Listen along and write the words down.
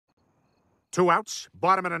Two outs,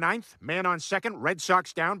 bottom of the ninth, man on second, Red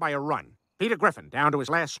Sox down by a run. Peter Griffin down to his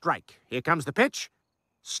last strike. Here comes the pitch.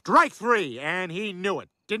 Strike three, and he knew it.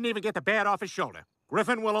 Didn't even get the bat off his shoulder.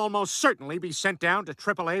 Griffin will almost certainly be sent down to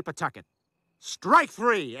AAA Pawtucket. Strike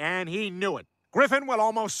three, and he knew it. Griffin will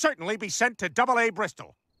almost certainly be sent to AA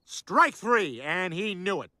Bristol. Strike three, and he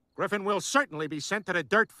knew it. Griffin will certainly be sent to the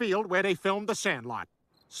dirt field where they filmed The Sandlot.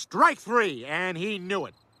 Strike three, and he knew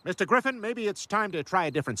it. Mr. Griffin, maybe it's time to try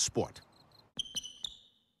a different sport.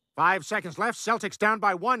 5 seconds left. Celtics down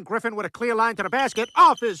by one. Griffin with a clear line to the basket.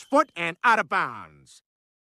 Off his foot and out of bounds.